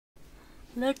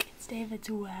Look, it's David's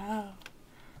wow.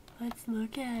 Let's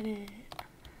look at it.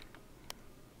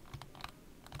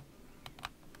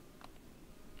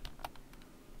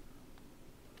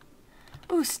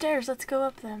 Ooh, stairs. Let's go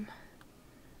up them.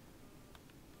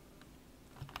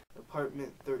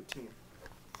 Apartment 13.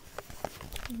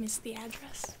 You missed the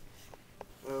address.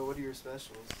 What are your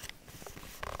specials?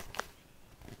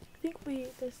 I think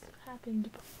this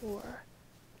happened before.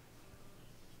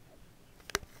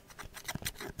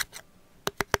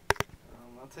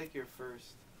 I'll take your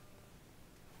first.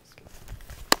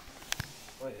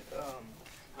 Wait,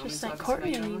 Just sent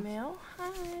Courtney an email.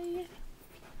 Hi.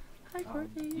 Hi,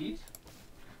 Courtney.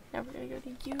 Now we're gonna go to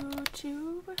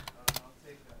YouTube. I'll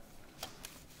take that.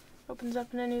 Opens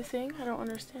up in a new thing. I don't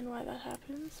understand why that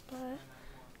happens, but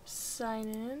sign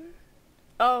in.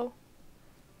 Oh.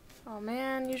 Oh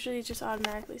man, usually it just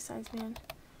automatically signs me in.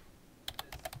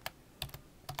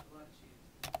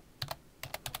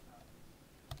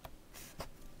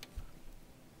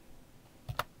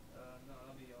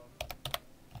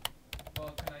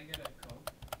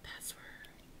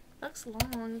 Looks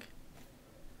long.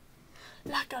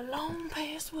 Like a long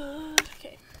password.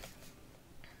 Okay.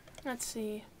 Let's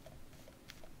see.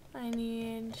 I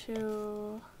need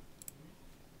to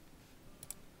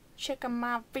check on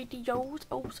my videos.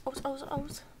 The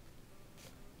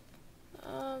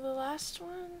last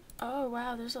one? Oh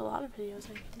wow, there's a lot of videos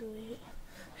I can delete.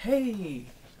 Hey,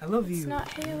 I love you. It's not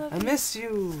hey, I love you. I miss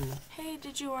you. Hey,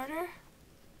 did you order?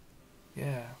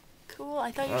 Yeah. Cool,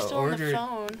 I thought you were still on the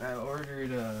phone. I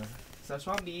ordered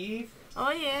Szechuan beef.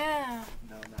 Oh yeah.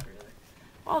 No, not really.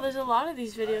 Oh, there's a lot of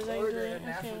these videos I ordered can delete. an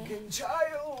African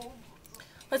child.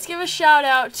 Let's give a shout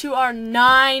out to our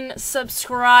 9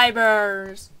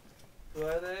 subscribers. Who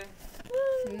are they?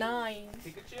 9.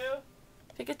 Pikachu?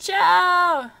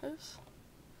 Pikachu! Oops.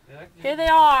 Here they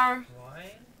are.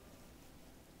 Wine?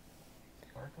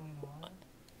 Sparkling wine?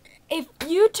 If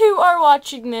you two are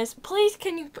watching this, please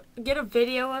can you get a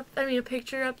video up, a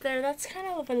picture up there? That's kind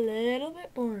of a little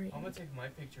bit boring. I'm gonna take my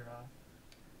picture off.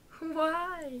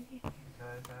 Why? Because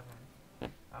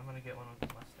I'm gonna get one with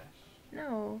a mustache.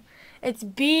 No. It's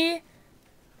B.R.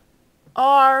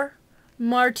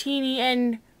 Martini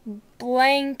and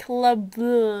blank la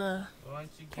bleu.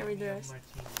 Can't read the rest.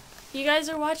 You guys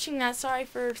are watching that. Sorry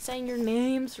for saying your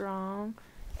names wrong.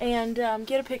 And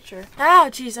get a picture. Ah,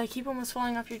 jeez, I keep almost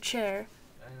falling off your chair.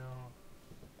 I know.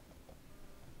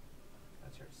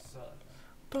 That chair sucks.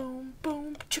 Boom,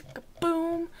 boom, chicka,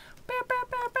 boom. Bow, bow,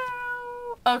 bow,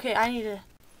 bow. Okay, I need to.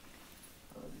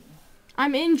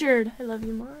 I'm injured. I love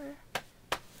you more.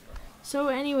 So,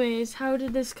 anyways, how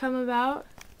did this come about?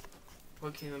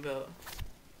 What came about?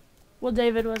 Well,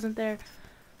 David wasn't there.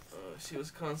 She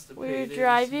was constipated. We were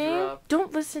driving.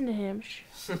 Don't listen to him.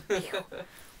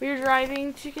 We were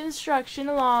driving to construction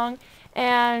along,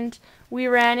 and we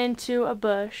ran into a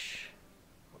bush.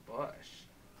 A bush?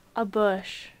 A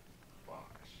bush. Bush.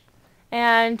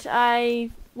 And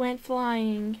I went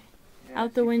flying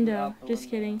out the window. Just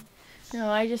kidding. No,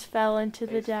 I just fell into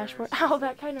the dashboard. Ow,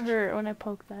 that kind of hurt when I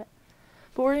poked that.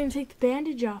 But we're going to take the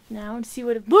bandage off now and see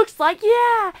what it looks like.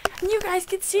 Yeah! And you guys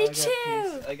can see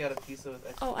too! I got a piece of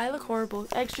extra Oh, I look horrible.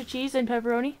 Extra cheese and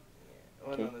pepperoni? Yeah.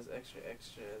 One on this extra,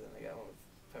 then I got one with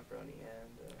pepperoni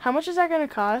and... How much is that going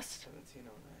to cost?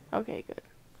 $17.09. Okay, good.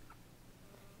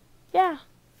 Yeah.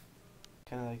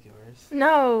 Kind of like yours.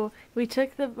 No, we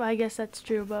took the... I guess that's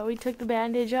true, but we took the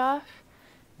bandage off.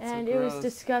 And it was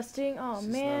disgusting. Oh,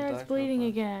 man, it's bleeding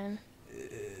again.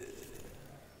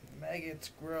 Maggots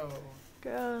grow.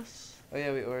 Gross. Oh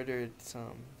yeah, we ordered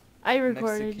some. I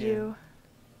recorded Mexican you.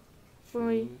 When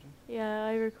we, food. yeah,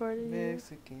 I recorded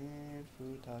Mexican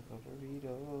food, taco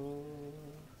burrito.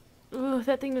 you. Ooh,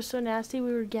 that thing was so nasty.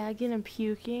 We were gagging and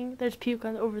puking. There's puke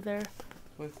over there.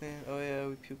 Within, oh yeah,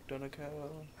 we puked on a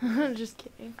cow. Just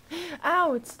kidding.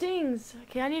 Ow, it stings.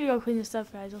 Okay, I need to go clean this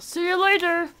up, guys. I'll see you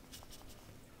later.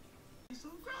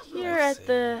 Here at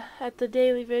the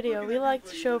daily video, we like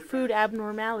to show food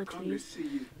abnormalities.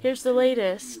 Here's the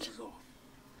latest.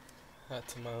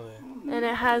 And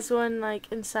it has one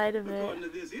like inside of it.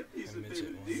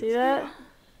 See that?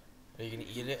 Are you gonna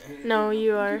eat it? No,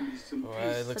 you are. Why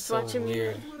it looks so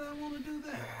weird.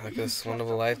 Like it's one of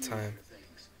a lifetime.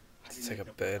 Let's take a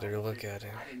better look at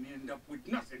it.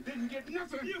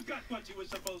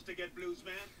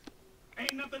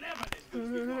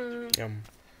 Yum.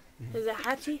 Is it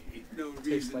hatchy?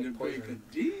 Tastes like poison.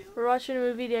 We're watching a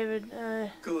movie David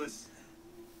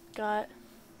got.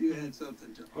 You had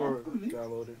something to Or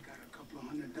downloaded. got a couple of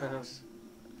 $100.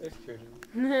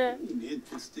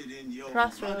 Interested in your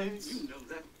Crossroads. money, you know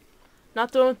that.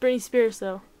 Not the one with Britney Spears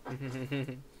though.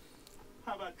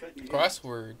 How about cutting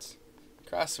Crosswords.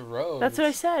 Cross the road. That's what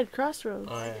I said. Crossroads.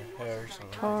 Oh yeah, I heard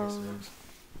something. Cars.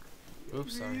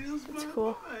 Oops, sorry. That's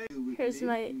cool. Here's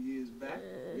my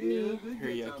me. Her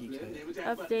yucky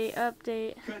cut.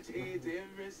 Update.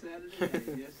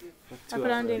 I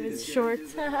put on David's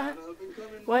shorts.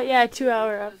 What? Yeah,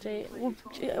 2-hour update.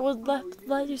 We'll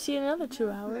let you see another 2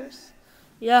 hours.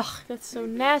 Yuck, that's so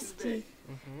nasty.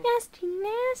 Nasty.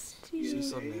 She's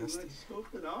so nasty.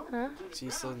 Huh?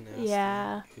 She's so nasty.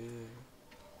 Yeah. Good.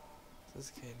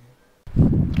 Just kidding.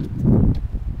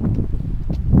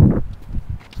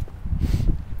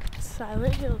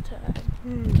 Silent Hill time.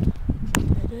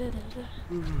 Look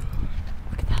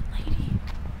at that lady.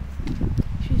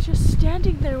 She's just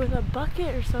standing there with a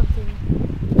bucket or something.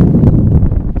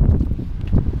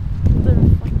 The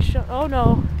reflection. Oh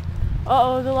no.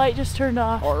 Uh-oh, the light just turned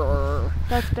off.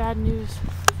 That's bad news.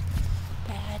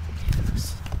 Bad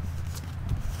news.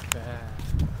 Bad.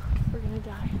 We're gonna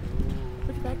die.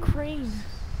 Look at that crane.